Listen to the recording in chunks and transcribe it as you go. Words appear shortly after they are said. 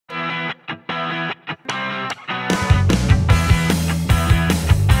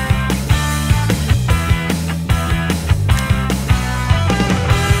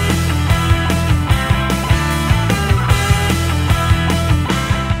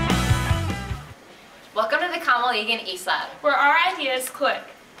Conwell Egan East Lab, where our ideas click.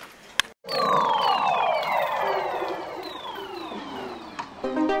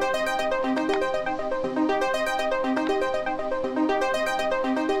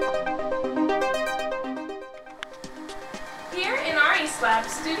 Here in our East Lab,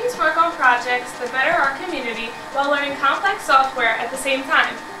 students work on projects that better our community while learning complex software at the same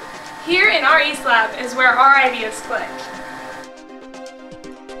time. Here in our East Lab is where our ideas click.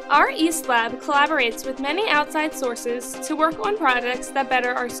 Our East Lab collaborates with many outside sources to work on projects that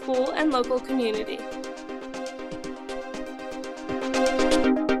better our school and local community.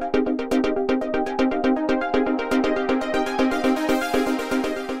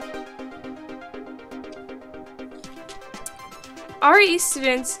 Our East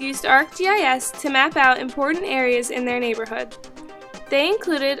students used ArcGIS to map out important areas in their neighborhood. They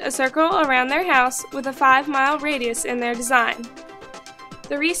included a circle around their house with a 5-mile radius in their design.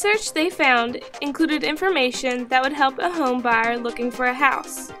 The research they found included information that would help a home buyer looking for a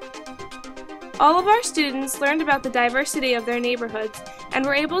house. All of our students learned about the diversity of their neighborhoods and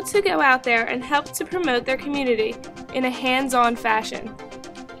were able to go out there and help to promote their community in a hands-on fashion.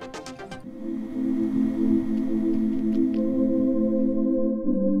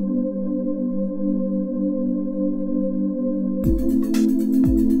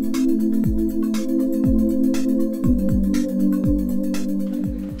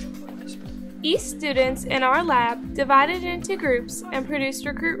 East students in our lab divided into groups and produced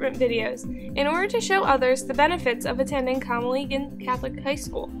recruitment videos in order to show others the benefits of attending Conwell Egan Catholic High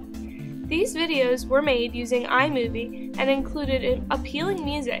School. These videos were made using iMovie and included appealing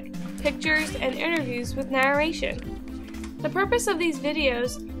music, pictures, and interviews with narration. The purpose of these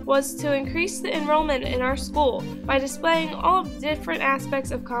videos was to increase the enrollment in our school by displaying all of the different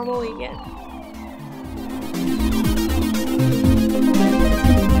aspects of Conwell Egan.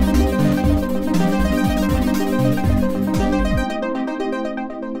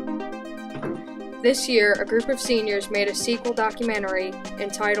 This year, a group of seniors made a sequel documentary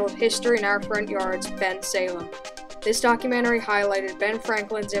entitled History in Our Front Yards, Bensalem. This documentary highlighted Ben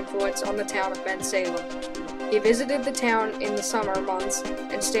Franklin's influence on the town of Bensalem. He visited the town in the summer months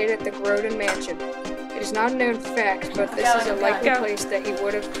and stayed at the Groden Mansion. It is not a known fact, but this is a likely place that he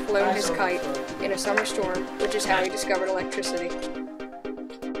would have flown his kite in a summer storm, which is how he discovered electricity.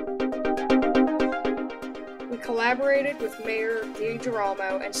 We collaborated with Mayor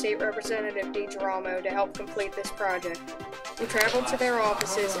DiGirolamo and State Representative DiGirolamo to help complete this project. We traveled to their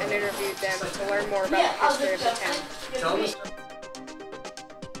offices and interviewed them to learn more about the history of the town.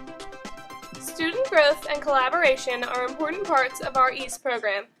 Student growth and collaboration are important parts of our East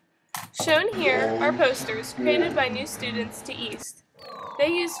program. Shown here are posters created by new students to East. They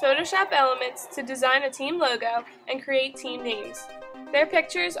use Photoshop elements to design a team logo and create team names. Their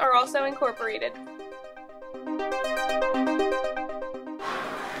pictures are also incorporated.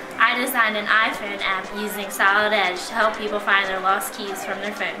 I designed an iPhone app using Solid Edge to help people find their lost keys from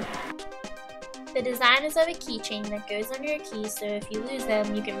their phone. The design is of a keychain that goes under your keys, so if you lose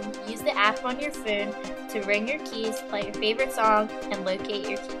them, you can use the app on your phone to ring your keys, play your favorite song, and locate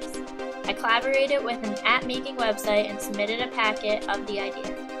your keys. I collaborated with an app-making website and submitted a packet of the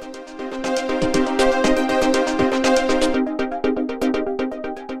idea.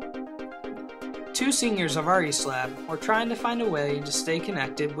 Two seniors of our East Lab were trying to find a way to stay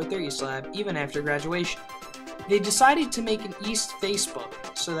connected with their East Lab even after graduation. They decided to make an East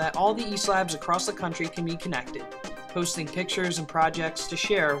Facebook so that all the East Labs across the country can be connected, posting pictures and projects to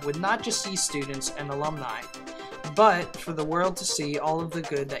share with not just East students and alumni, but for the world to see all of the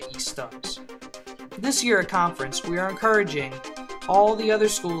good that East does. This year at conference, we are encouraging all the other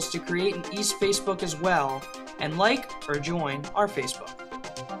schools to create an East Facebook as well and like or join our Facebook.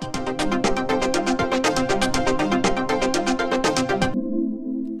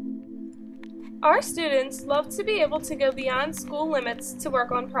 Our students love to be able to go beyond school limits to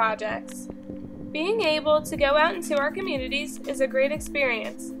work on projects. Being able to go out into our communities is a great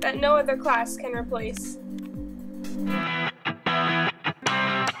experience that no other class can replace.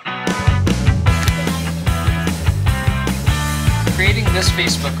 Creating this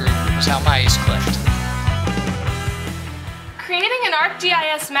Facebook group was how my East clicked. Creating an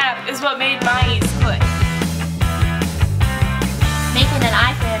ArcGIS map is what made my East click. Making an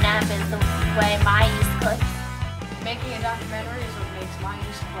iPhone app is the way my East clicked. Making a documentary